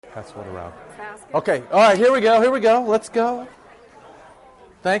Pass one around. Okay. All right. Here we go. Let's go.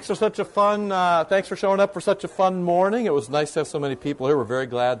 Thanks for showing up for such a fun morning. It was nice to have so many people here. We're very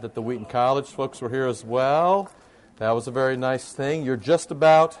glad that the Wheaton College folks were here as well. That was a very nice thing. You're just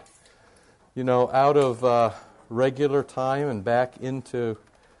about, out of regular time and back into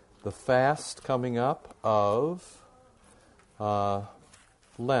the fast coming up of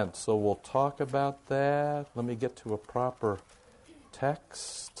Lent. So we'll talk about that. Let me get to a proper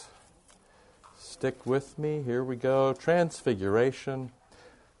text. Stick with me. Here we go. Transfiguration.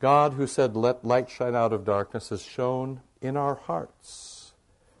 God, who said, "Let light shine out of darkness," has shone in our hearts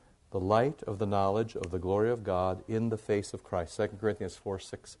the light of the knowledge of the glory of God in the face of Christ. 2 Corinthians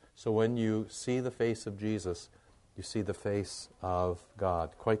 4:6. So when you see the face of Jesus, you see the face of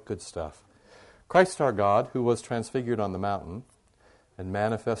God. Quite good stuff. Christ our God, who was transfigured on the mountain and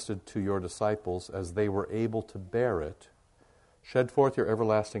manifested to your disciples as they were able to bear it, shed forth your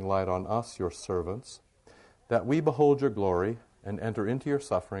everlasting light on us, your servants, that we behold your glory and enter into your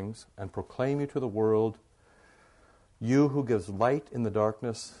sufferings and proclaim you to the world, you who gives light in the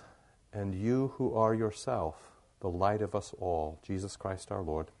darkness, and you who are yourself the light of us all, Jesus Christ our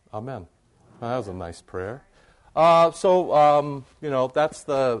Lord. Amen. That was a nice prayer. That's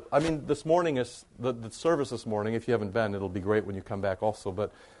this morning is, the service this morning, if you haven't been, it'll be great when you come back also,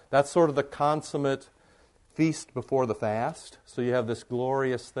 but that's sort of the consummate feast before the fast. So you have this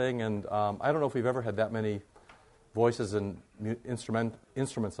glorious thing, and I don't know if we've ever had that many voices and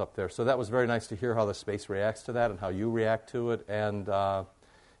instruments up there. So that was very nice to hear how the space reacts to that and how you react to it. And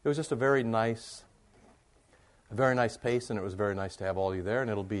it was just a very nice pace, and it was very nice to have all of you there.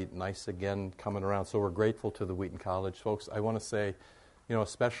 And it'll be nice again coming around. So we're grateful to the Wheaton College folks. I want to say,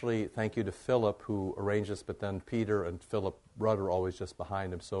 especially thank you to Philip, who arranged this, but then Peter and Philip Rudder always just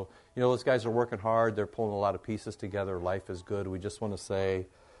behind him. So, those guys are working hard. They're pulling a lot of pieces together. Life is good. We just want to say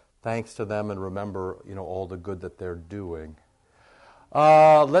thanks to them and remember, all the good that they're doing.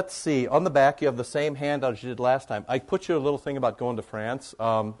 Let's see. On the back, you have the same handout as you did last time. I put you a little thing about going to France.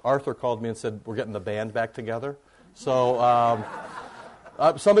 Arthur called me and said, we're getting the band back together. So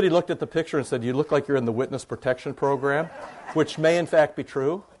somebody looked at the picture and said, you look like you're in the witness protection program, which may in fact be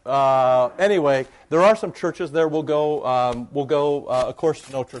true. Anyway, there are some churches there. We'll go, of course,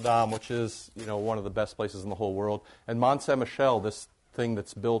 to Notre Dame, which is, one of the best places in the whole world. And Mont Saint-Michel, this thing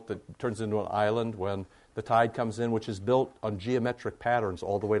that's built that turns into an island when the tide comes in, which is built on geometric patterns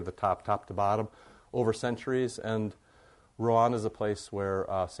all the way to the top to bottom, over centuries. And Rouen is a place where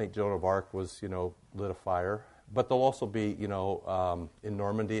St. Joan of Arc was, lit afire. But they'll also be, in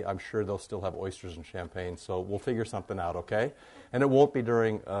Normandy. I'm sure they'll still have oysters and champagne. So we'll figure something out, okay? And it won't be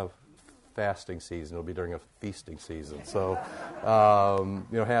during a fasting season. It'll be during a feasting season. So,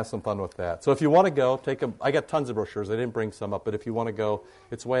 have some fun with that. So if you want to go, I got tons of brochures. I didn't bring some up, but if you want to go,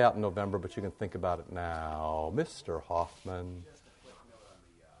 it's way out in November, but you can think about it now. Mr. Hoffman.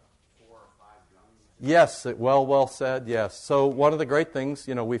 Yes, well said, yes. So one of the great things,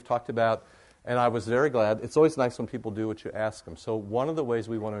 we've talked about, and I was very glad. It's always nice when people do what you ask them. So one of the ways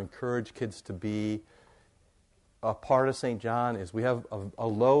we want to encourage kids to be a part of St. John is we have a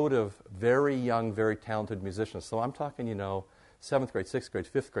load of very young, very talented musicians. So I'm talking, 7th grade, 6th grade,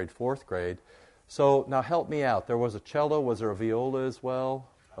 5th grade, 4th grade. So now help me out. There was a cello. Was there a viola as well?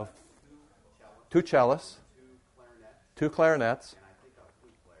 Two cellists. Two clarinets. And I think a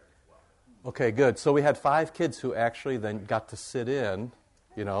flute player as well. Okay, good. So we had 5 kids who actually then got to sit in,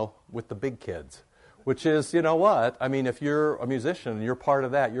 with the big kids. Which is, what? I mean, if you're a musician and you're part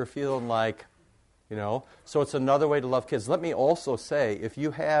of that, you're feeling like, so it's another way to love kids. Let me also say, if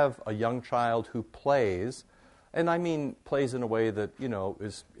you have a young child who plays, and I mean plays in a way that,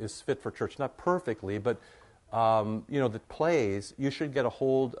 is fit for church, not perfectly, but, that plays, you should get a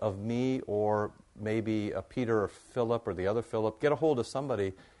hold of me or maybe a Peter or Philip or the other Philip. Get a hold of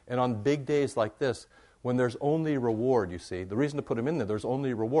somebody, and on big days like this, when there's only reward, you see, the reason to put them in there's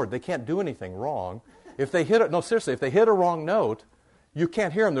only reward. They can't do anything wrong. If they hit a wrong note, you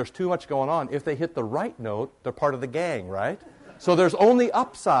can't hear them. There's too much going on. If they hit the right note, they're part of the gang, right? So there's only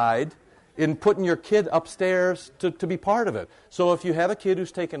upside in putting your kid upstairs to be part of it. So if you have a kid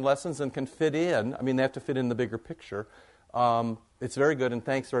who's taken lessons and can fit in, they have to fit in the bigger picture, it's very good, and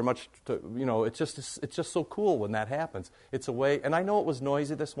thanks very much to, it's just so cool when that happens. It's a way, and I know it was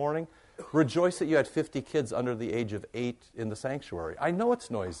noisy this morning. Rejoice that you had 50 kids under the age of 8 in the sanctuary. I know it's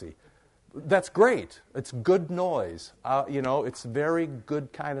noisy. That's great. It's good noise. It's very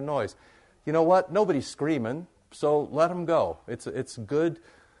good kind of noise. You know what? Nobody's screaming, so let them go. It's good.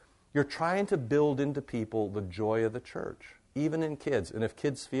 You're trying to build into people the joy of the church, even in kids. And if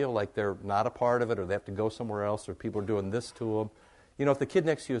kids feel like they're not a part of it or they have to go somewhere else or people are doing this to them, if the kid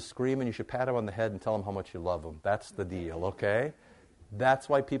next to you is screaming, you should pat him on the head and tell him how much you love him. That's the deal, okay? That's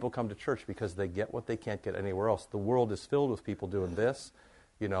why people come to church, because they get what they can't get anywhere else. The world is filled with people doing this.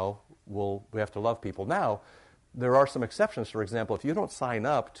 We have to love people. Now, there are some exceptions. For example, if you don't sign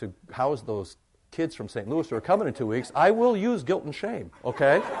up to house those kids from St. Louis who are coming in 2 weeks, I will use guilt and shame,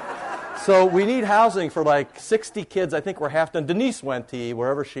 okay? So we need housing for like 60 kids. I think we're half done. Denise Wente,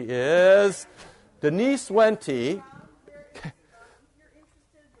 wherever she is. Denise Wente.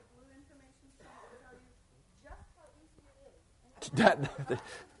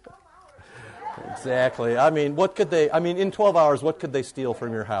 Exactly. In 12 hours, what could they steal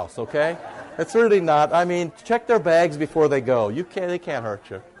from your house, okay? It's really not. Check their bags before they go. They can't hurt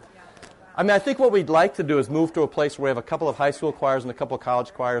you. I think what we'd like to do is move to a place where we have a couple of high school choirs and a couple of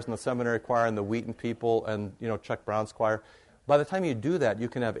college choirs and the seminary choir and the Wheaton people and, Chuck Brown's choir. By the time you do that, you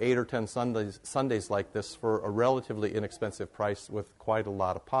can have 8 or 10 Sundays like this for a relatively inexpensive price with quite a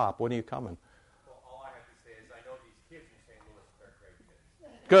lot of pop. When are you coming? Well, all I have to say is I know these kids in St. Louis are great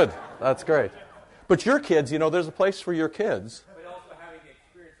kids. Good. That's great. But your kids, there's a place for your kids. But also having the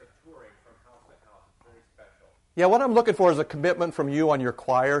experience of touring from house to house is very special. Yeah, what I'm looking for is a commitment from you on your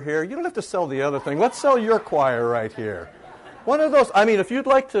choir here. You don't have to sell the other thing. Let's sell your choir right here. One of those, if you'd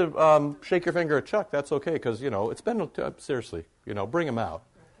like to shake your finger at Chuck, that's okay, because, it's been, seriously, bring him out.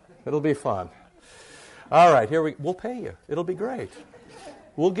 It'll be fun. All right, we'll pay you. It'll be great.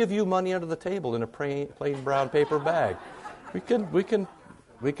 We'll give you money under the table in a plain brown paper bag. We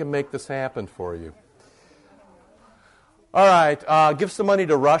can make this happen for you. All right, give some money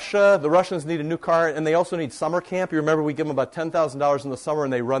to Russia. The Russians need a new car, and they also need summer camp. You remember we give them about $10,000 in the summer,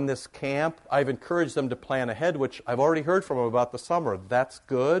 and they run this camp. I've encouraged them to plan ahead, which I've already heard from them about the summer. That's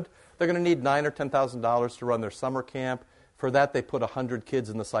good. They're going to need $9,000 or $10,000 to run their summer camp. For that, they put 100 kids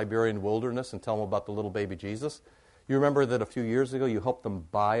in the Siberian wilderness and tell them about the little baby Jesus. You remember that a few years ago, you helped them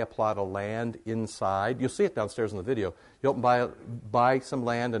buy a plot of land inside. You'll see it downstairs in the video. You helped them buy some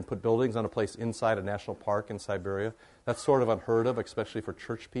land and put buildings on a place inside a national park in Siberia. That's sort of unheard of, especially for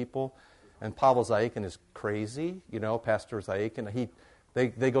church people. And Pavel Zayakin is crazy, Pastor Zayakin.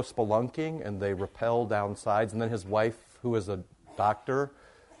 They go spelunking and they rappel down sides. And then his wife, who is a doctor,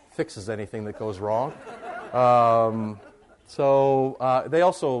 fixes anything that goes wrong. So they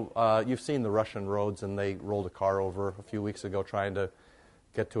also, you've seen the Russian roads, and they rolled a car over a few weeks ago trying to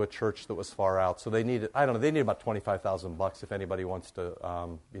get to a church that was far out. So they need about $25,000 if anybody wants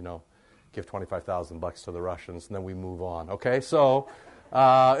to, give $25,000 to the Russians, and then we move on. Okay, so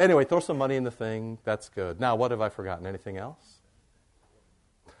anyway, throw some money in the thing. That's good. Now, what have I forgotten? Anything else?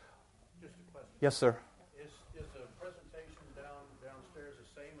 Just a question. Yes, sir. Is the presentation downstairs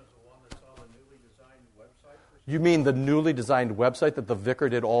the same as the one that's on the newly designed website? You mean the newly designed website that the vicar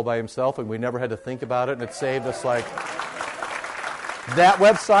did all by himself, and we never had to think about it, and it saved us that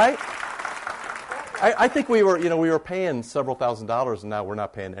website? I think we were paying several $1,000s, and now we're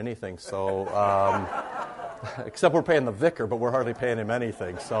not paying anything. So, except we're paying the vicar, but we're hardly paying him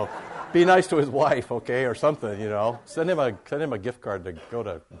anything. So, be nice to his wife, okay, or something. Send him a gift card to go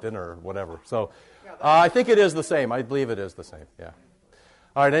to dinner or whatever. So, I think it is the same. I believe it is the same. Yeah.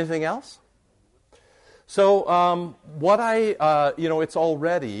 All right. Anything else? So it's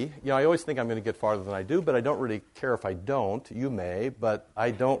already, I always think I'm going to get farther than I do, but I don't really care if I don't. You may, but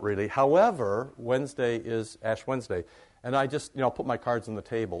I don't really. However, Wednesday is Ash Wednesday, and I just, put my cards on the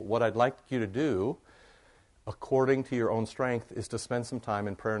table. What I'd like you to do, according to your own strength, is to spend some time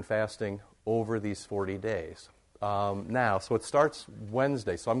in prayer and fasting over these 40 days. So it starts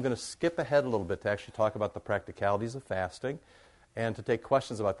Wednesday, so I'm going to skip ahead a little bit to actually talk about the practicalities of fasting and to take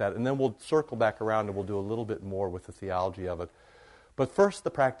questions about that. And then we'll circle back around and we'll do a little bit more with the theology of it. But first, the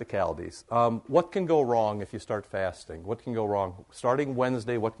practicalities. What can go wrong if you start fasting? What can go wrong? Starting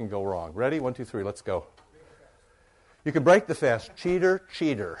Wednesday, what can go wrong? Ready? 1, 2, 3, let's go. You can break the fast.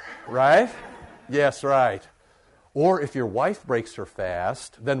 Cheater, right? Yes, right. Or if your wife breaks her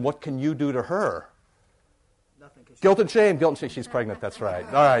fast, then what can you do to her? Guilt and shame. She's pregnant, that's right.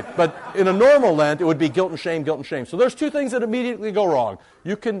 All right. But in a normal Lent, it would be guilt and shame. So there's two things that immediately go wrong.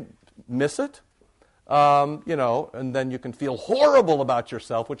 You can miss it, and then you can feel horrible about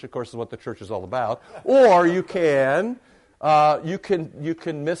yourself, which, of course, is what the church is all about. Or you can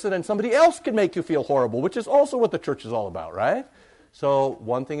miss it, and somebody else can make you feel horrible, which is also what the church is all about, right? So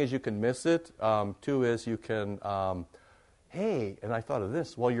one thing is you can miss it. Two is you can, hey, and I thought of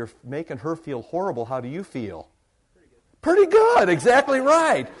this. While you're making her feel horrible, how do you feel? Pretty good, exactly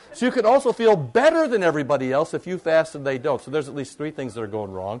right. So you can also feel better than everybody else if you fast and they don't. So there's at least three things that are going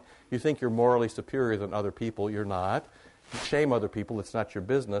wrong. You think you're morally superior than other people. You're not. You shame other people. It's not your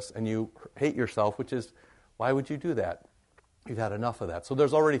business. And you hate yourself, which is, why would you do that? You've had enough of that. So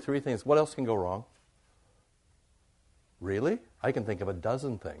there's already 3 things. What else can go wrong? Really? I can think of a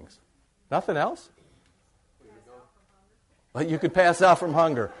dozen things. Nothing else? You could pass out from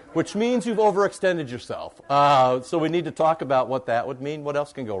hunger, which means you've overextended yourself. So we need to talk about what that would mean. What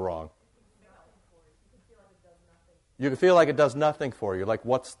else can go wrong? You can feel like it does nothing for you. Like,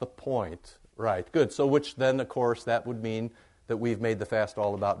 what's the point? Right, good. So which then, of course, that would mean that we've made the fast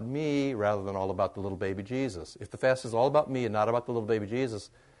all about me rather than all about the little baby Jesus. If the fast is all about me and not about the little baby Jesus,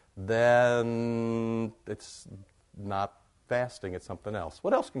 then it's not fasting, it's something else.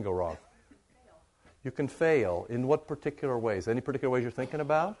 What else can go wrong? You can fail. In what particular ways? Any particular ways you're thinking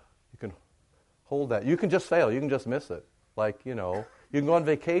about? You can hold that. You can just fail. You can just miss it. Like, you can go on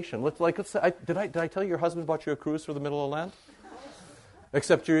vacation. Let's say, did I tell you your husband bought you a cruise for the middle of Lent?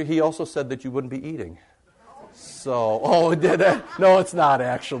 Except he also said that you wouldn't be eating. So, did it? No, it's not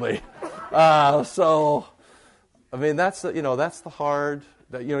actually. That's the hard.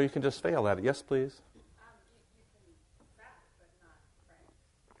 You can just fail at it. Yes, please.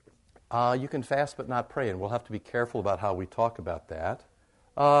 You can fast but not pray, and we'll have to be careful about how we talk about that.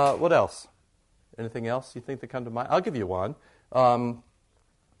 What else? Anything else you think that come to mind? I'll give you one.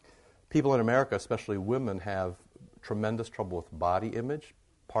 People in America, especially women, have tremendous trouble with body image.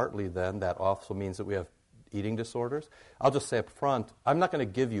 Partly then, that also means that we have eating disorders. I'll just say up front, I'm not going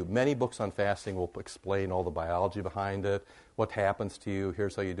to give you, many books on fasting will explain all the biology behind it, what happens to you,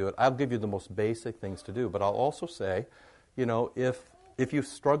 here's how you do it. I'll give you the most basic things to do, but I'll also say, if you've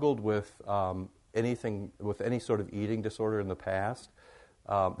struggled with anything, with any sort of eating disorder in the past,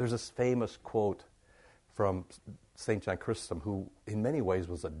 there's this famous quote from St. John Chrysostom, who in many ways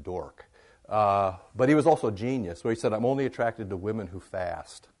was a dork. But he was also a genius, where he said, I'm only attracted to women who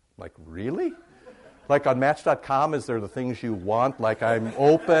fast. Like, really? Like on Match.com, is there the things you want? Like, I'm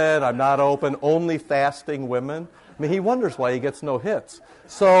open, I'm not open, only fasting women? I mean, he wonders why he gets no hits.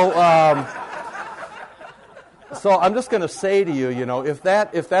 So I'm just going to say to you, if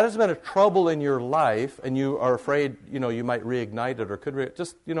that has been a trouble in your life and you are afraid, you might reignite it or could,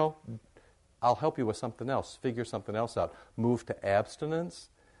 I'll help you with something else. Figure something else out. Move to abstinence.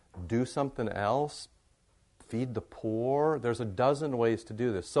 Do something else. Feed the poor. There's a dozen ways to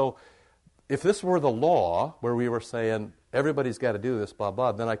do this. So if this were the law, where we were saying everybody's got to do this, blah,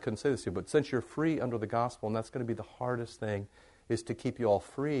 blah, then I couldn't say this to you. But since you're free under the gospel, and that's going to be the hardest thing, is to keep you all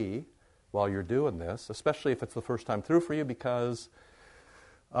free while you're doing this, especially if it's the first time through for you, because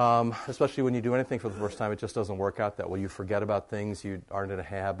especially when you do anything for the first time, it just doesn't work out that way. You forget about things, you aren't in a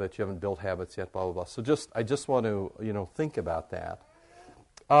habit, you haven't built habits yet, blah, blah, blah. So I just want to, think about that.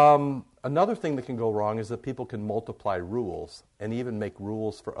 Another thing that can go wrong is that people can multiply rules and even make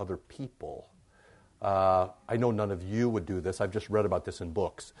rules for other people. I know none of you would do this. I've just read about this in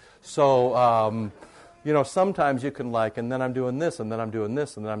books. So, sometimes you can and then I'm doing this, and then I'm doing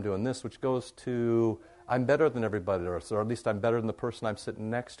this, and then I'm doing this, which goes to, I'm better than everybody else, or at least I'm better than the person I'm sitting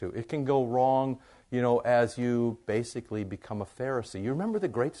next to. It can go wrong, as you basically become a Pharisee. You remember the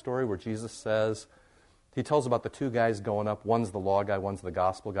great story where Jesus says, he tells about the 2 guys going up. One's the law guy, one's the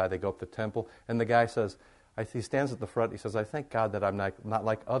gospel guy. They go up the temple, and the guy says, he stands at the front, he says, I thank God that I'm not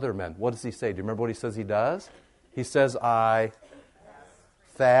like other men. What does he say? Do you remember what he says he does? He says, I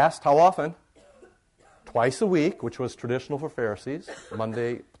fast. How often? Twice a week, which was traditional for Pharisees,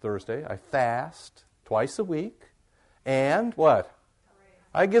 Monday, Thursday. I fast twice a week. And what?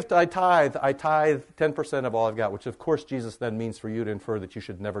 I tithe 10% of all I've got, which of course Jesus then means for you to infer that you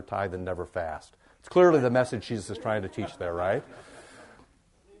should never tithe and never fast. It's clearly the message Jesus is trying to teach there, right?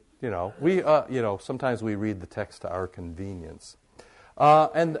 Sometimes we read the text to our convenience.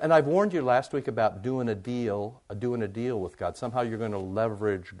 And I've warned you last week about doing a deal with God. Somehow you're going to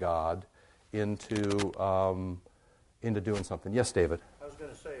leverage God into doing something. Yes, David? I was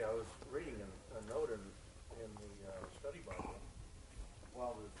going to say, I was reading a note in the study Bible.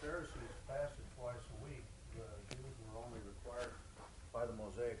 While the Pharisees fasted twice a week, the Jews were only required by the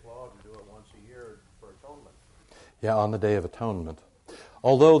Mosaic law to do it once a year for atonement. Yeah, on the Day of Atonement.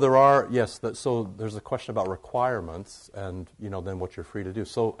 Although there are, so there's a question about requirements and, then what you're free to do.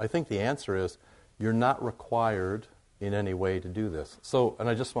 So I think the answer is you're not required in any way to do this. So, and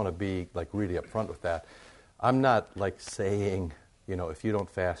I just want to be really upfront with that. I'm not saying, if you don't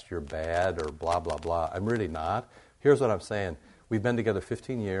fast, you're bad or blah, blah, blah. I'm really not. Here's what I'm saying. We've been together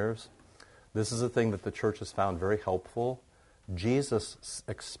 15 years. This is a thing that the church has found very helpful. Jesus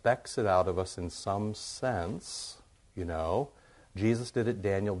expects it out of us in some sense, Jesus did it,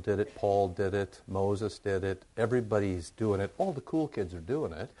 Daniel did it, Paul did it, Moses did it, everybody's doing it, all the cool kids are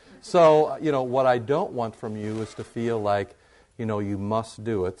doing it. So, what I don't want from you is to feel like, you must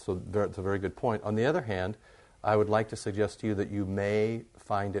do it, so that's a very good point. On the other hand, I would like to suggest to you that you may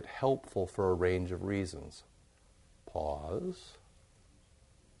find it helpful for a range of reasons. Pause.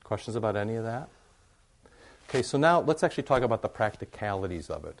 Questions about any of that? Okay, so now let's actually talk about the practicalities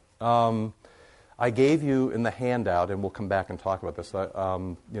of it. I gave you in the handout, and we'll come back and talk about this,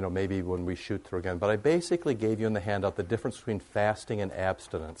 maybe when we shoot through again, but I basically gave you in the handout the difference between fasting and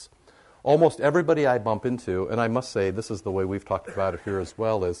abstinence. Almost everybody I bump into, and I must say this is the way we've talked about it here as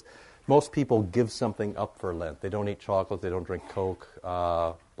well, is most people give something up for Lent. They don't eat chocolate, they don't drink Coke,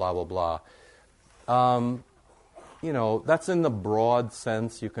 blah, blah, blah. That's in the broad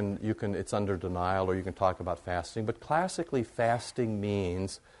sense. You can. It's under denial, or you can talk about fasting. But classically, fasting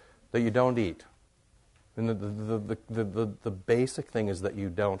means that you don't eat. And the basic thing is that you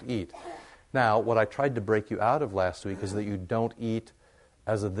don't eat. Now, what I tried to break you out of last week is that you don't eat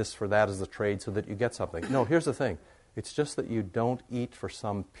as a this for that as a trade so that you get something. No, here's the thing. It's just that you don't eat for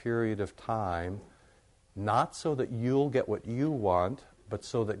some period of time, not so that you'll get what you want, but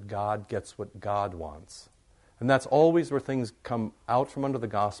so that God gets what God wants. And that's always where things come out from under the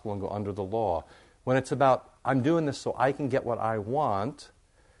gospel and go under the law. When it's about, I'm doing this so I can get what I want,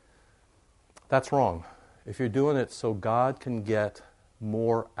 that's wrong. If you're doing it so God can get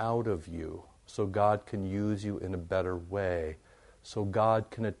more out of you, so God can use you in a better way, so God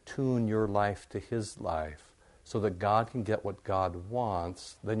can attune your life to His life, so that God can get what God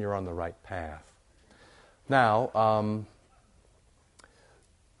wants, then you're on the right path. Now,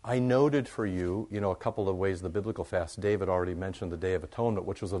 I noted for you, a couple of ways the biblical fast. David already mentioned the Day of Atonement,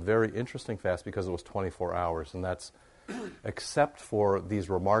 which was a very interesting fast because it was 24 hours, and that's except for these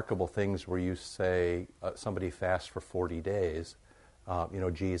remarkable things where you say somebody fasts for 40 days,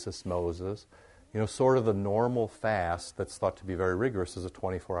 Jesus, Moses, sort of the normal fast that's thought to be very rigorous is a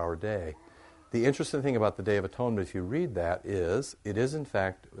 24-hour day. The interesting thing about the Day of Atonement, if you read that, is it was in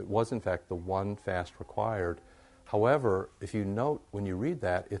fact the one fast required. However, if you note when you read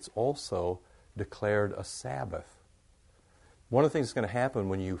that, it's also declared a Sabbath. One of the things that's going to happen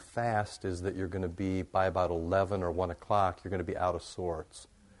when you fast is that you're going to be, by about 11 or 1 o'clock, you're going to be out of sorts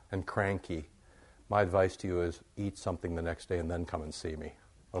and cranky. My advice to you is eat something the next day and then come and see me,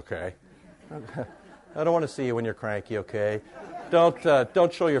 okay? I don't want to see you when you're cranky, okay?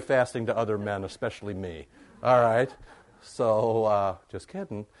 Don't show your fasting to other men, especially me, all right? So, just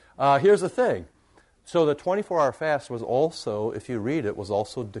kidding. Here's the thing. So the 24-hour fast was also, if you read it, was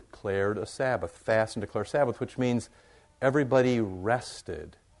also declared a Sabbath. Fast and declare Sabbath, which means everybody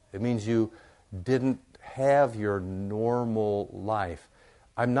rested. It means you didn't have your normal life.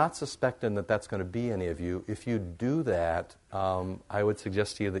 I'm not suspecting that that's going to be any of you. If you do that, I would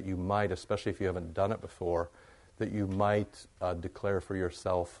suggest to you that you might, especially if you haven't done it before, that you might declare for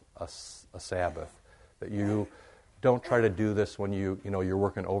yourself a Sabbath. That you don't try to do this when you're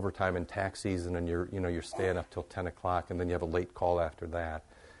working overtime in tax season and you're staying up till 10 o'clock and then you have a late call after that.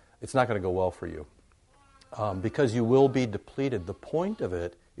 It's not going to go well for you. Because you will be depleted. The point of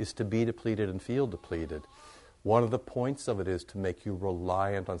it is to be depleted and feel depleted. One of the points of it is to make you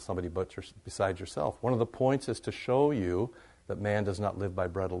reliant on somebody besides yourself. One of the points is to show you that man does not live by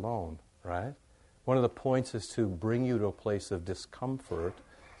bread alone, right? One of the points is to bring you to a place of discomfort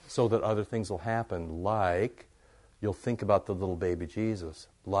so that other things will happen, like you'll think about the little baby Jesus,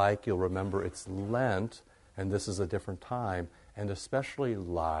 like you'll remember it's Lent and this is a different time, and especially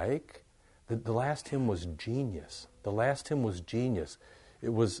like the last hymn was genius. The last hymn was genius.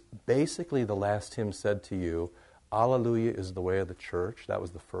 It was basically the last hymn said to you, Alleluia is the way of the church. That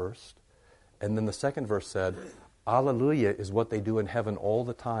was the first. And then the second verse said, Alleluia is what they do in heaven all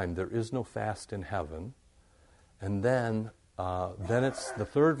the time. There is no fast in heaven. And then it's the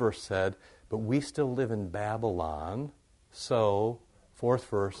third verse said, but we still live in Babylon. So, fourth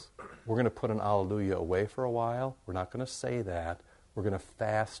verse, we're going to put an Alleluia away for a while. We're not going to say that. We're going to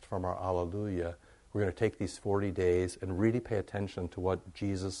fast from our Alleluia. We're going to take these 40 days and really pay attention to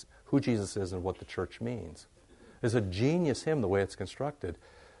who Jesus is and what the church means. It's a genius hymn the way it's constructed,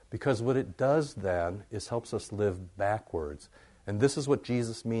 because what it does then is helps us live backwards. And this is what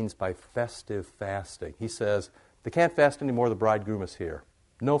Jesus means by festive fasting. He says, they can't fast anymore, the bridegroom is here.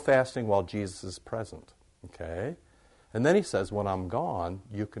 No fasting while Jesus is present. Okay? And then he says, when I'm gone,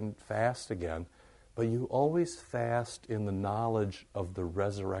 you can fast again, but you always fast in the knowledge of the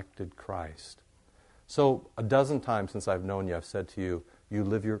resurrected Christ. So a dozen times since I've known you, I've said to you, you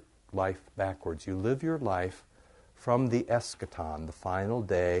live your life backwards. You live your life from the eschaton, the final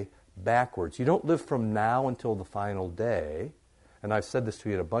day, backwards. You don't live from now until the final day. And I've said this to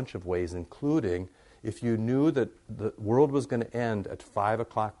you in a bunch of ways, including if you knew that the world was going to end at 5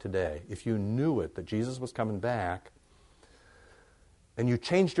 o'clock today, if you knew it, that Jesus was coming back, and you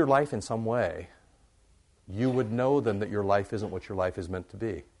changed your life in some way, you would know then that your life isn't what your life is meant to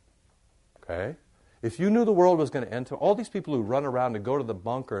be. Okay? If you knew the world was going to end, all these people who run around and go to the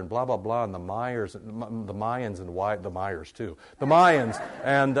bunker and blah, blah, blah, and the Mayans and the Mayans too, the Mayans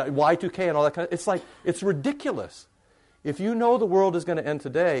and Y2K and all that kind of, it's like, it's ridiculous. If you know the world is going to end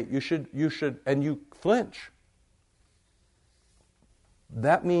today, you should, and you flinch.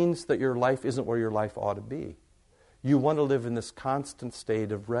 That means that your life isn't where your life ought to be. You want to live in this constant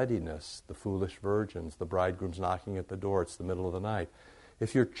state of readiness, the foolish virgins, the bridegroom's knocking at the door, it's the middle of the night.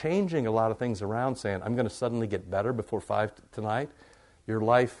 If you're changing a lot of things around, saying, I'm going to suddenly get better before 5 tonight, your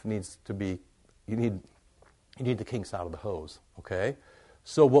life needs to be, you need the kinks out of the hose, okay?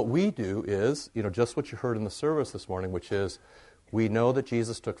 So what we do is, just what you heard in the service this morning, which is, we know that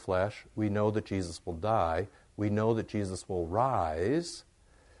Jesus took flesh, we know that Jesus will die, we know that Jesus will rise,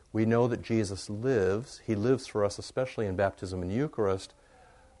 we know that Jesus lives, he lives for us, especially in baptism and Eucharist,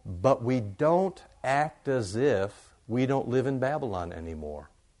 but we don't act as if we don't live in Babylon anymore.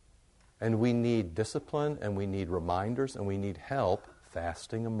 And we need discipline, and we need reminders, and we need help,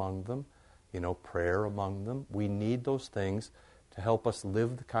 fasting among them, prayer among them. We need those things to help us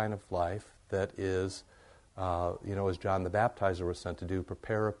live the kind of life that is, as John the Baptizer was sent to do,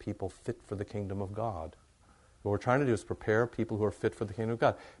 prepare a people fit for the kingdom of God. What we're trying to do is prepare people who are fit for the kingdom of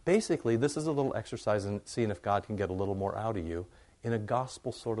God. Basically, this is a little exercise in seeing if God can get a little more out of you in a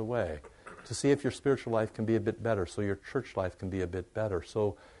gospel sort of way, to see if your spiritual life can be a bit better, so your church life can be a bit better,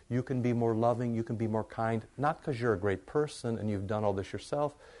 so you can be more loving, you can be more kind, not because you're a great person and you've done all this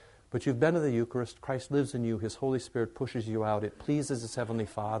yourself, but you've been to the Eucharist, Christ lives in you, His Holy Spirit pushes you out, it pleases His Heavenly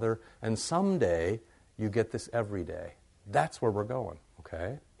Father, and someday you get this every day. That's where we're going,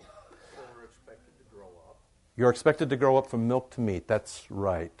 okay? So we're expected to grow up. You're expected to grow up from milk to meat, that's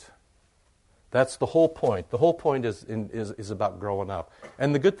right. That's the whole point. The whole point is about growing up.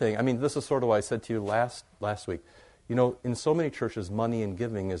 And the good thing, this is sort of what I said to you last week. In so many churches, money and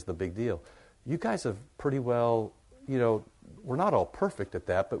giving is the big deal. You guys have pretty well, we're not all perfect at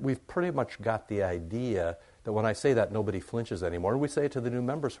that, but we've pretty much got the idea that when I say that, nobody flinches anymore. We say it to the new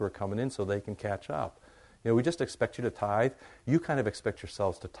members who are coming in so they can catch up. We just expect you to tithe. You kind of expect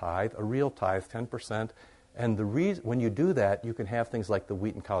yourselves to tithe, a real tithe, 10%. And the reason when you do that, you can have things like the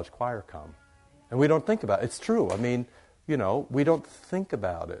Wheaton College Choir come. And we don't think about it. It's true. We don't think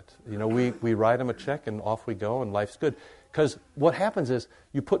about it. We write them a check and off we go and life's good. Because what happens is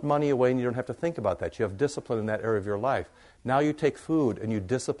you put money away and you don't have to think about that. You have discipline in that area of your life. Now you take food and you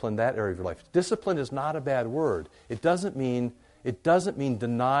discipline that area of your life. Discipline is not a bad word. It doesn't mean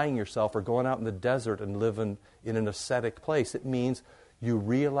denying yourself or going out in the desert and living in an ascetic place. It means you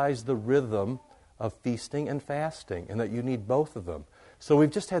realize the rhythm of feasting and fasting and that you need both of them. So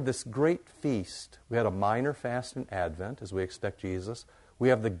we've just had this great feast. We had a minor fast in Advent, as we expect Jesus. We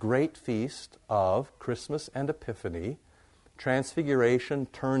have the great feast of Christmas and Epiphany. Transfiguration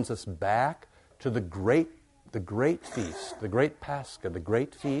turns us back to the great feast, the great Pascha, the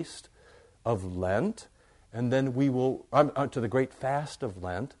great feast of Lent, and then we will to the great fast of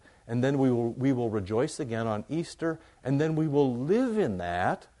Lent, and then we will rejoice again on Easter, and then we will live in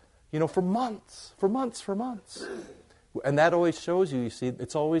that, for months. And that always shows you see,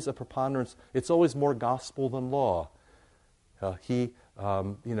 it's always a preponderance. It's always more gospel than law.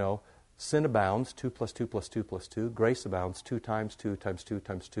 Sin abounds, 2 plus 2 plus 2 plus 2. Grace abounds, 2 times 2 times 2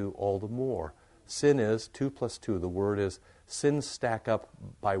 times 2, all the more. Sin is 2 plus 2. The word is, sins stack up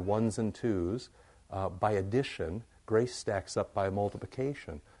by ones and twos. By addition, grace stacks up by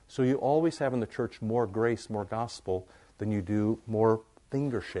multiplication. So you always have in the church more grace, more gospel, than you do more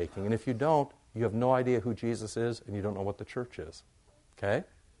finger shaking. And if you don't, you have no idea who Jesus is, and you don't know what the church is. Okay?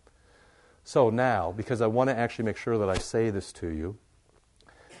 So now, because I want to actually make sure that I say this to you,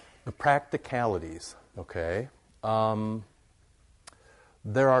 the practicalities, okay?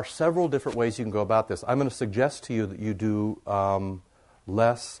 There are several different ways you can go about this. I'm going to suggest to you that you do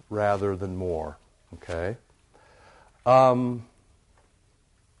less rather than more, okay? When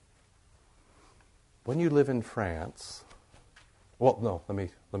you live in France, well, no,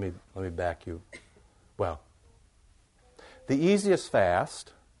 let me back you. Well, the easiest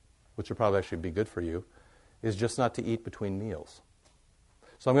fast, which would probably actually be good for you, is just not to eat between meals.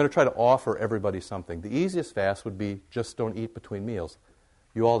 So I'm going to try to offer everybody something. The easiest fast would be just don't eat between meals.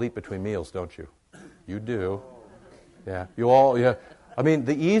 You all eat between meals, don't you? You do. Yeah.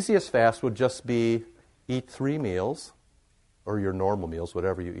 The easiest fast would just be eat 3 meals, or your normal meals,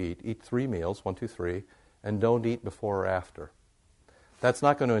 whatever you eat. Eat 3 meals, 1, 2, 3, and don't eat before or after. That's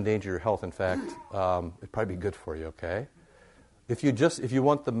not going to endanger your health. In fact, it'd probably be good for you, okay? If you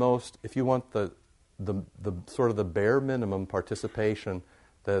want the sort of the bare minimum participation,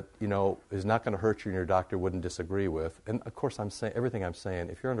 that, is not going to hurt you and your doctor wouldn't disagree with. And, of course, I'm saying everything I'm saying,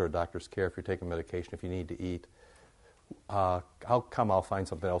 if you're under a doctor's care, if you're taking medication, if you need to eat, I'll find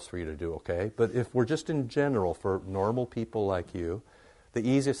something else for you to do, okay? But if we're just in general, for normal people like you, the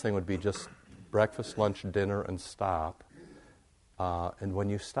easiest thing would be just breakfast, lunch, dinner, and stop. And when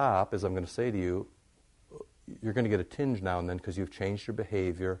you stop, as I'm going to say to you, you're going to get a tinge now and then because you've changed your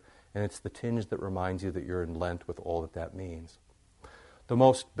behavior, and it's the tinge that reminds you that you're in Lent with all that that means. The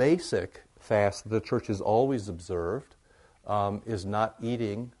most basic fast that the church has always observed is not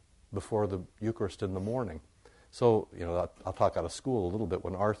eating before the Eucharist in the morning. So, I'll talk out of school a little bit.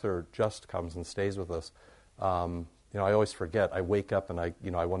 When Arthur just comes and stays with us, I always forget. I wake up and I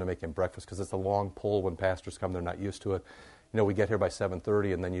want to make him breakfast because it's a long pull when pastors come. They're not used to it. We get here by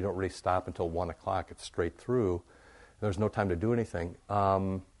 7:30 and then you don't really stop until 1 o'clock. It's straight through. There's no time to do anything.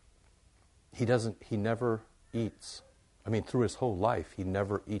 He never eats. Through his whole life, he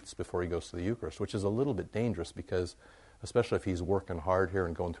never eats before he goes to the Eucharist, which is a little bit dangerous because, especially if he's working hard here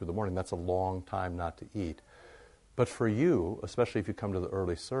and going through the morning, that's a long time not to eat. But for you, especially if you come to the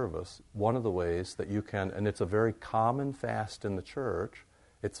early service, one of the ways that you can, and it's a very common fast in the church,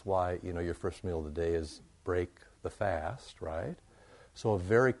 it's why, your first meal of the day is break the fast, right? So a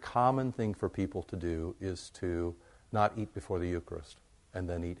very common thing for people to do is to not eat before the Eucharist and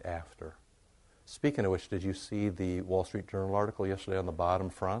then eat after. Speaking of which, did you see the Wall Street Journal article yesterday on the bottom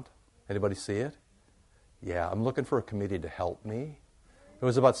front? Anybody see it? Yeah, I'm looking for a committee to help me. It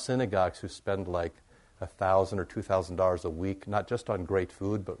was about synagogues who spend like $1,000 or $2,000 a week, not just on great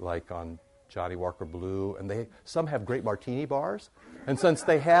food, but like on Johnny Walker Blue. And some have great martini bars. And since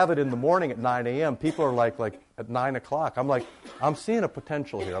they have it in the morning at 9 a.m., people are like at 9 o'clock. I'm seeing a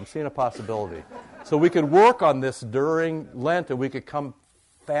potential here. I'm seeing a possibility. So we could work on this during Lent, and we could come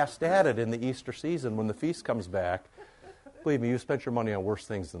fast at it in the Easter season when the feast comes back. Believe me, you spent your money on worse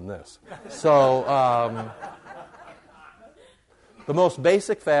things than this. So the most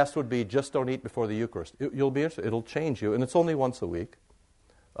basic fast would be just don't eat before the Eucharist. You'll be interested. It'll change you, and it's only once a week.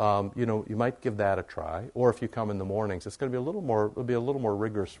 You might give that a try. Or if you come in the mornings, it's going to be a little more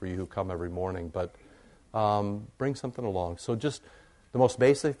rigorous for you who come every morning. But bring something along. So just the most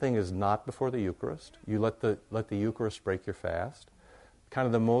basic thing is not before the Eucharist. You let the Eucharist break your fast. Kind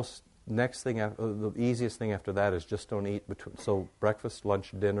of the easiest thing after that is just don't eat between. So breakfast,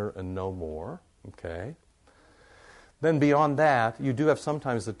 lunch, dinner, and no more. Okay. Then beyond that, you do have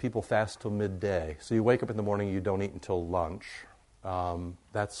sometimes that people fast till midday. So you wake up in the morning, you don't eat until lunch.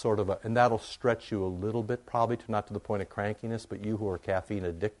 That's and that'll stretch you a little bit, probably not to the point of crankiness, but you who are caffeine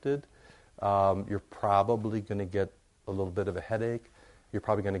addicted, you're probably going to get a little bit of a headache. You're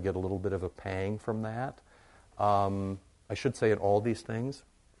probably going to get a little bit of a pang from that. I should say in all these things,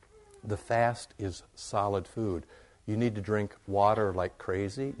 the fast is solid food. You need to drink water like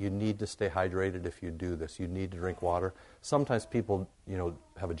crazy. You need to stay hydrated if you do this. You need to drink water. Sometimes people,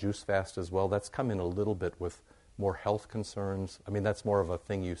 have a juice fast as well. That's come in a little bit with more health concerns. That's more of a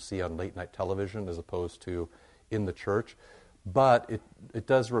thing you see on late night television as opposed to in the church. But it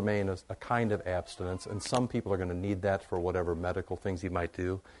does remain a kind of abstinence, and some people are going to need that for whatever medical things you might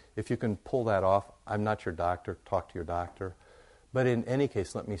do. If you can pull that off, I'm not your doctor, talk to your doctor. But in any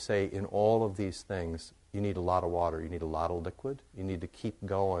case, let me say, in all of these things, you need a lot of water, you need a lot of liquid, you need to keep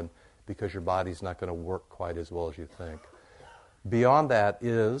going because your body's not going to work quite as well as you think. Beyond that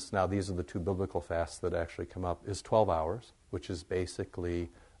now these are the two biblical fasts that actually come up, is 12 hours, which is basically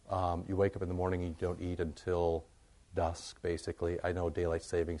you wake up in the morning and you don't eat until dusk, basically. I know daylight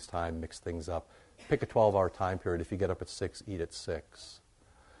savings time, mix things up. Pick a 12-hour time period. If you get up at 6, eat at 6.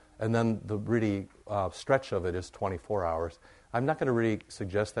 And then the really stretch of it is 24 hours. I'm not going to really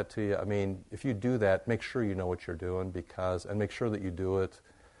suggest that to you. If you do that, make sure you know what you're doing and make sure that you do it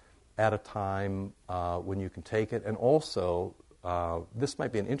at a time when you can take it. And also, this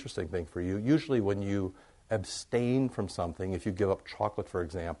might be an interesting thing for you. Usually when you abstain from something, if you give up chocolate, for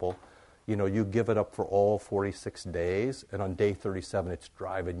example, you give it up for all 46 days, and on day 37 it's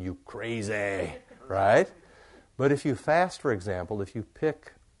driving you crazy, right? But if you fast, for example, if you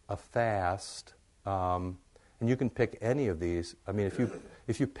pick a fast, and you can pick any of these.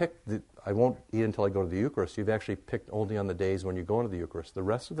 If you pick I won't eat until I go to the Eucharist, you've actually picked only on the days when you go into the Eucharist. The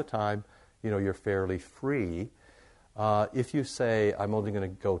rest of the time, you're fairly free. If you say, I'm only going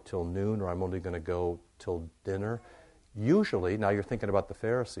to go till noon or I'm only going to go till dinner, usually, now you're thinking about the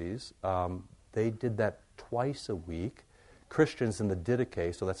Pharisees, they did that twice a week. Christians in the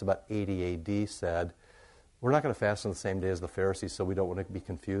Didache, so that's about 80 A.D., said, we're not going to fast on the same day as the Pharisees, so we don't want to be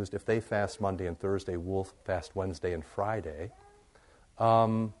confused. If they fast Monday and Thursday, we'll fast Wednesday and Friday.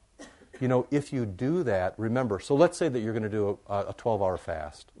 if you do that, remember, so let's say that you're going to do a 12-hour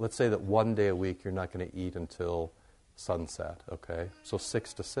fast. Let's say that one day a week you're not going to eat until sunset, okay? So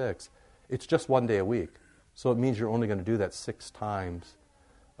 6 to 6. It's just one day a week. So it means you're only going to do that 6 times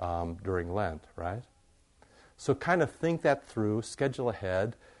during Lent, right? So kind of think that through, schedule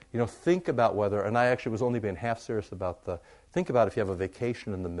ahead. Think about whether, and I actually was only being half serious about think about if you have a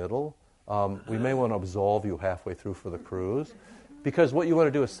vacation in the middle. We may want to absolve you halfway through for the cruise. Because what you want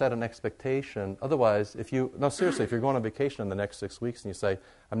to do is set an expectation. Otherwise, seriously, if you're going on vacation in the next 6 weeks and you say,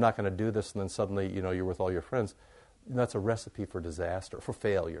 I'm not going to do this, and then suddenly, you're with all your friends, that's a recipe for disaster, for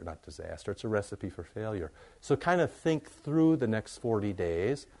failure, not disaster. It's a recipe for failure. So kind of think through the next 40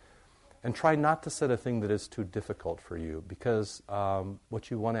 days and try not to set a thing that is too difficult for you, because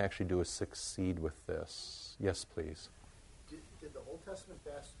what you want to actually do is succeed with this. Yes, please. Did the Old Testament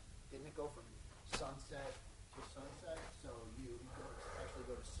fast, didn't it go from sunset to sunset? So you actually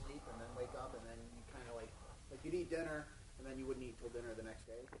go to sleep and then wake up, and then you kind of like you'd eat dinner and then you wouldn't eat till dinner the next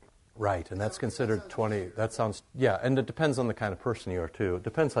day. Right, and that's considered 20. That sounds, and it depends on the kind of person you are too. It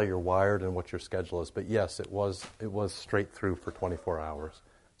depends how you're wired and what your schedule is. But yes, it was straight through for 24 hours.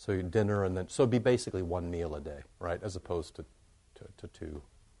 So you dinner and then, so it'd be basically one meal a day, right, as opposed to two,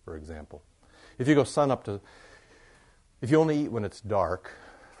 for example. If you go if you only eat when it's dark,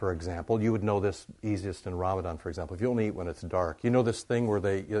 for example, you would know this easiest in Ramadan, for example. If you only eat when it's dark, this thing where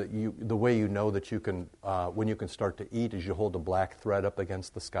the way you know that you can, when you can start to eat is you hold a black thread up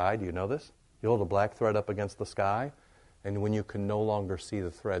against the sky. Do you know this? You hold a black thread up against the sky, and when you can no longer see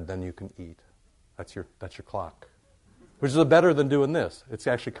the thread, then you can eat. That's your clock, which is better than doing this. It's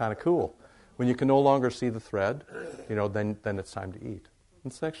actually kind of cool. When you can no longer see the thread, then it's time to eat.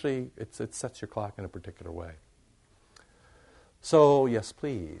 It's actually, it sets your clock in a particular way. So, yes,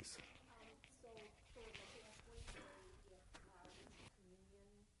 please.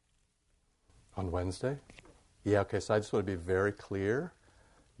 On Wednesday? Yeah, okay, so I just want to be very clear.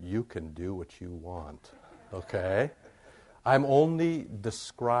 You can do what you want, okay? I'm only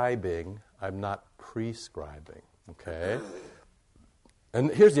describing, I'm not prescribing, okay? And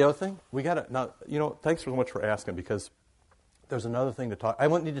here's the other thing. Thanks so much for asking, because there's another thing to talk. I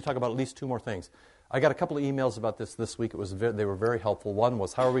need to talk about at least 2 more things. I got a couple of emails about this week. They were very helpful. One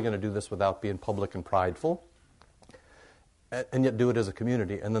was, how are we going to do this without being public and prideful, and yet do it as a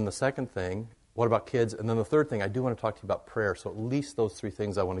community? And then the second thing, what about kids? And then the third thing, I do want to talk to you about prayer. So at least those 3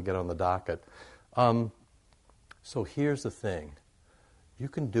 things I want to get on the docket. So here's the thing. You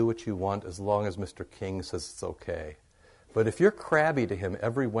can do what you want as long as Mr. King says it's okay. But if you're crabby to him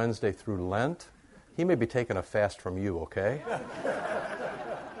every Wednesday through Lent, he may be taking a fast from you, okay?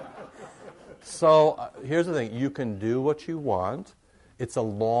 So here's the thing. You can do what you want. It's a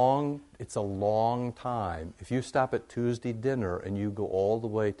long time. If you stop at Tuesday dinner and you go all the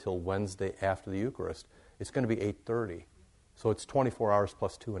way till Wednesday after the Eucharist, it's going to be 8:30. So it's 24 hours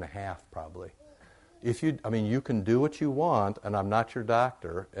plus 2.5 probably. You can do what you want, and I'm not your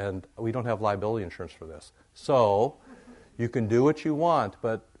doctor, and we don't have liability insurance for this. So you can do what you want,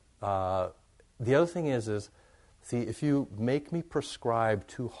 but the other thing is, see, if you make me prescribe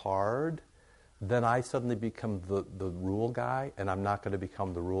too hard, then I suddenly become the rule guy, and I'm not going to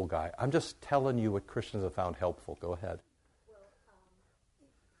become the rule guy. I'm just telling you what Christians have found helpful. Go ahead. Well,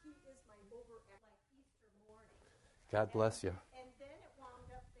 he is my over at Easter morning. God bless you. And then it wound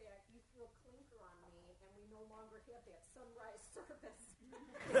up that you threw a clinker on me, and we no longer have that sunrise service.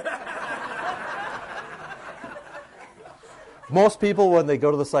 Most people, when they go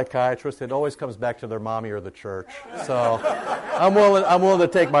to the psychiatrist, it always comes back to their mommy or the church. So I'm willing to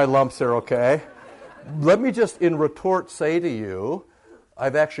take my lumps here, okay? Let me just, in retort, say to you,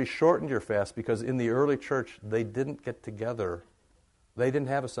 I've actually shortened your fast because in the early church, they didn't get together. They didn't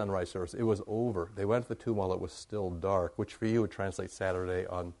have a sunrise service. It was over. They went to the tomb while it was still dark, which for you would translate Saturday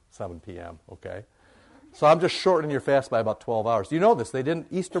on 7 p.m., okay? So I'm just shortening your fast by about 12 hours. You know this.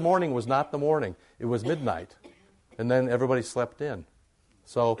 Easter morning was not the morning. It was midnight. And then everybody slept in.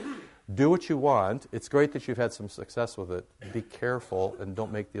 So do what you want. It's great that you've had some success with it. Be careful and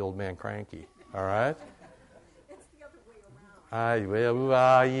don't make the old man cranky. All right? It's the other way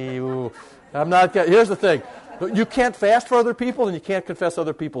around. I'm not. Here's the thing. You can't fast for other people and you can't confess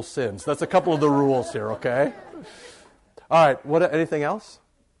other people's sins. That's a couple of the rules here, okay? All right. Anything else?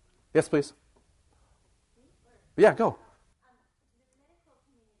 Yes, please. Yeah, go.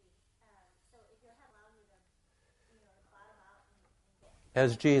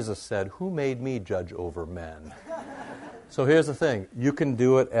 As Jesus said, who made me judge over men? So here's the thing. You can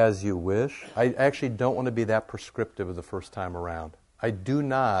do it as you wish. I actually don't want to be that prescriptive the first time around. I do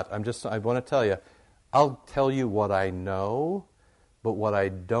not. I want to tell you, I'll tell you what I know, but what I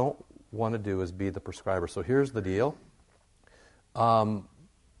don't want to do is be the prescriber. So here's the deal. The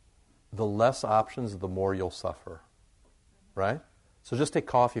less options, the more you'll suffer, right? So just take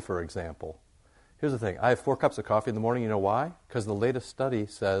coffee, for example. Here's the thing. I have 4 cups of coffee in the morning. You know why? Because the latest study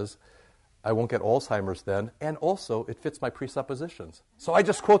says I won't get Alzheimer's then, and also it fits my presuppositions. So I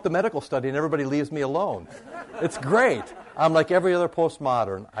just quote the medical study and everybody leaves me alone. It's great. I'm like every other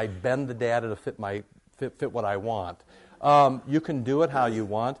postmodern. I bend the data to fit what I want. You can do it how you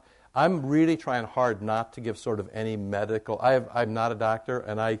want. I'm really trying hard not to give sort of any medical. I'm not a doctor,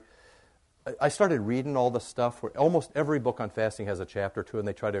 and I started reading all the stuff where almost every book on fasting has a chapter or two, and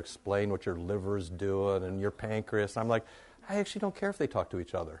they try to explain what your liver's doing and your pancreas. I'm like, I actually don't care if they talk to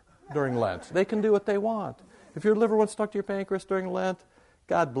each other during Lent. They can do what they want. If your liver wants to talk to your pancreas during Lent,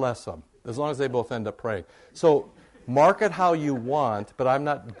 God bless them, as long as they both end up praying. So mark it how you want, but I'm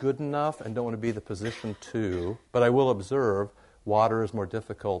not good enough and don't want to be the position to. But I will observe water is more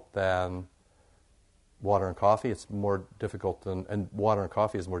difficult than water and coffee. It's more difficult and water and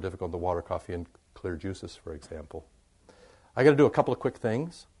coffee is more difficult than water, coffee, and clear juices, for example. I got to do a couple of quick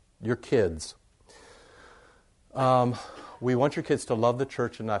things. Your kids. We want your kids to love the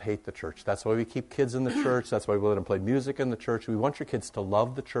church and not hate the church. That's why we keep kids in the church. That's why we let them play music in the church. We want your kids to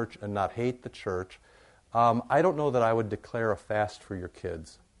love the church and not hate the church. I don't know that I would declare a fast for your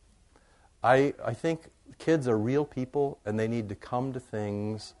kids. I think kids are real people, and they need to come to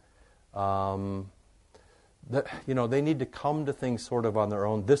things. They need to come to things sort of on their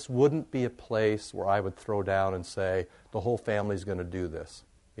own. This wouldn't be a place where I would throw down and say the whole family's going to do this.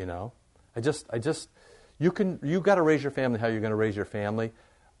 You got to raise your family how you're going to raise your family.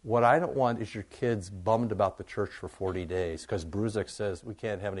 What I don't want is your kids bummed about the church for 40 days because Bruzik says we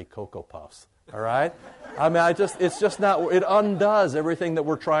can't have any Cocoa Puffs. All right? I mean, it's just not. It undoes everything that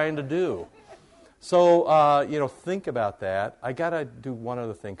we're trying to do. So think about that. I got to do one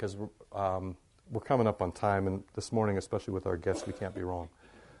other thing because we're coming up on time, and this morning, especially with our guests, we can't be wrong.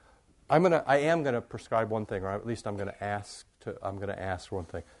 I am gonna prescribe one thing, or at least I'm gonna ask one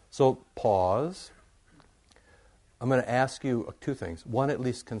thing. So pause. I'm going to ask you 2 things. One, at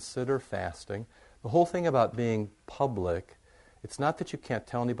least consider fasting. The whole thing about being public, it's not that you can't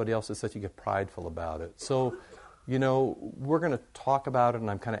tell anybody else, it's that you get prideful about it. So, we're going to talk about it,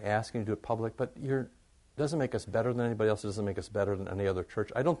 and I'm kind of asking you to do it public, but it doesn't make us better than anybody else. It doesn't make us better than any other church.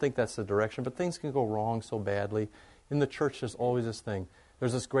 I don't think that's the direction, but things can go wrong so badly. In the church, there's always this thing.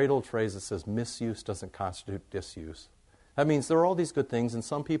 There's this great old phrase that says, misuse doesn't constitute disuse. That means there are all these good things, and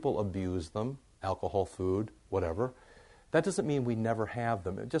some people abuse them, alcohol, food, whatever. That doesn't mean we never have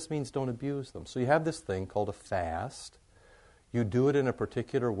them. It just means don't abuse them. So you have this thing called a fast. You do it in a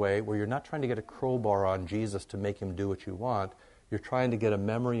particular way where you're not trying to get a crowbar on Jesus to make him do what you want. You're trying to get a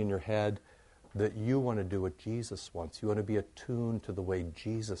memory in your head that you want to do what Jesus wants. You want to be attuned to the way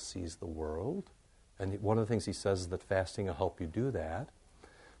Jesus sees the world. And one of the things he says is that fasting will help you do that.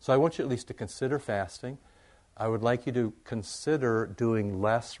 So I want you at least to consider fasting. I would like you to consider doing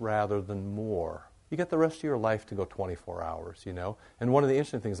less rather than more. You get the rest of your life to go 24 hours, And one of the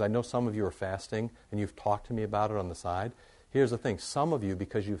interesting things, I know some of you are fasting, and you've talked to me about it on the side. Here's the thing. Some of you,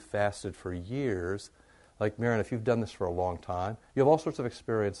 because you've fasted for years, like Marion, if you've done this for a long time, you have all sorts of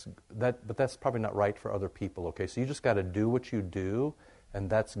experience, but that's probably not right for other people, okay? So you just got to do what you do, and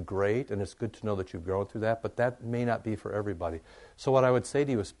that's great, and it's good to know that you've grown through that, but that may not be for everybody. So what I would say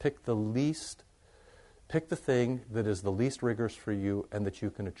to you is pick the thing that is the least rigorous for you and that you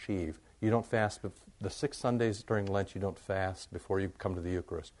can achieve. You don't fast the 6 Sundays during Lent. You don't fast before you come to the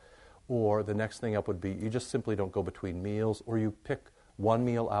Eucharist. Or the next thing up would be you just simply don't go between meals, or you pick 1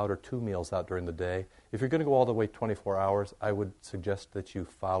 meal out or 2 meals out during the day. If you're going to go all the way 24 hours, I would suggest that you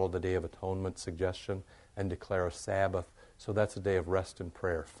follow the Day of Atonement suggestion and declare a Sabbath. So that's a day of rest and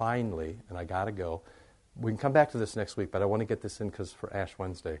prayer. Finally, and I got to go, we can come back to this next week, but I want to get this in because for Ash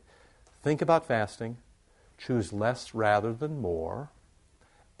Wednesday. Think about fasting. Choose less rather than more.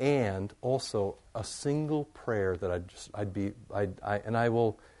 And also a single prayer that I've been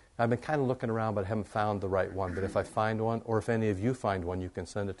kind of looking around, but I haven't found the right one. But if I find one, or if any of you find one, you can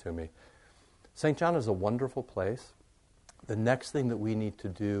send it to me. St. John is a wonderful place. The next thing that we need to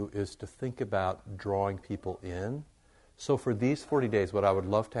do is to think about drawing people in. So for these 40 days, what I would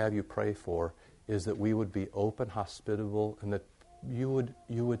love to have you pray for is that we would be open, hospitable, and that you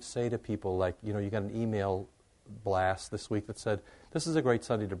would say to people like, you got an email blast this week that said, this is a great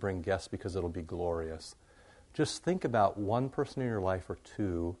Sunday to bring guests because it'll be glorious. Just think about one person in your life or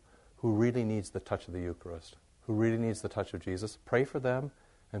 2 who really needs the touch of the Eucharist, who really needs the touch of Jesus. Pray for them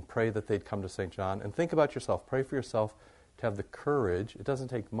and pray that they'd come to St. John. And think about yourself. Pray for yourself to have the courage. It doesn't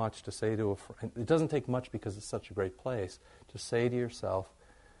take much to say to a friend. It doesn't take much because it's such a great place to say to yourself,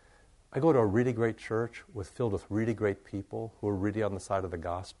 I go to a really great church filled with really great people who are really on the side of the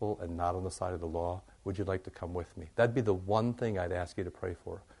gospel and not on the side of the law. Would you like to come with me? That'd be the one thing I'd ask you to pray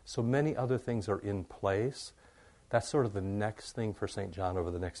for. So many other things are in place. That's sort of the next thing for St. John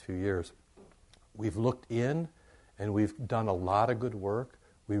over the next few years. We've looked in and we've done a lot of good work.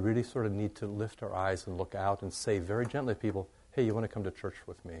 We really sort of need to lift our eyes and look out and say very gently to people, hey, you want to come to church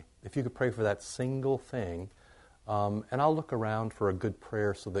with me? If you could pray for that single thing, and I'll look around for a good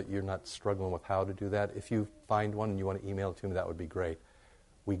prayer so that you're not struggling with how to do that. If you find one and you want to email it to me, that would be great.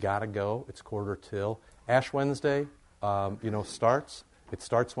 We got to go. It's 1:45. Ash Wednesday, starts. It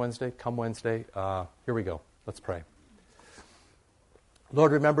starts Wednesday. Come Wednesday. Here we go. Let's pray.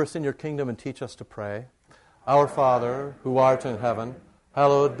 Lord, remember us in your kingdom and teach us to pray. Our Father, who art in heaven,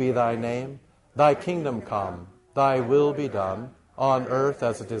 hallowed be thy name. Thy kingdom come. Thy will be done, on earth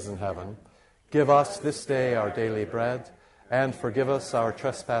as it is in heaven. Give us this day our daily bread, and forgive us our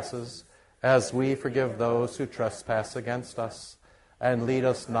trespasses, as we forgive those who trespass against us. And lead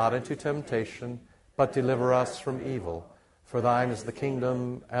us not into temptation, but deliver us from evil. For thine is the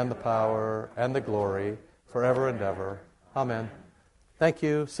kingdom, and the power, and the glory, forever and ever. Amen. Thank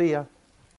you. See ya.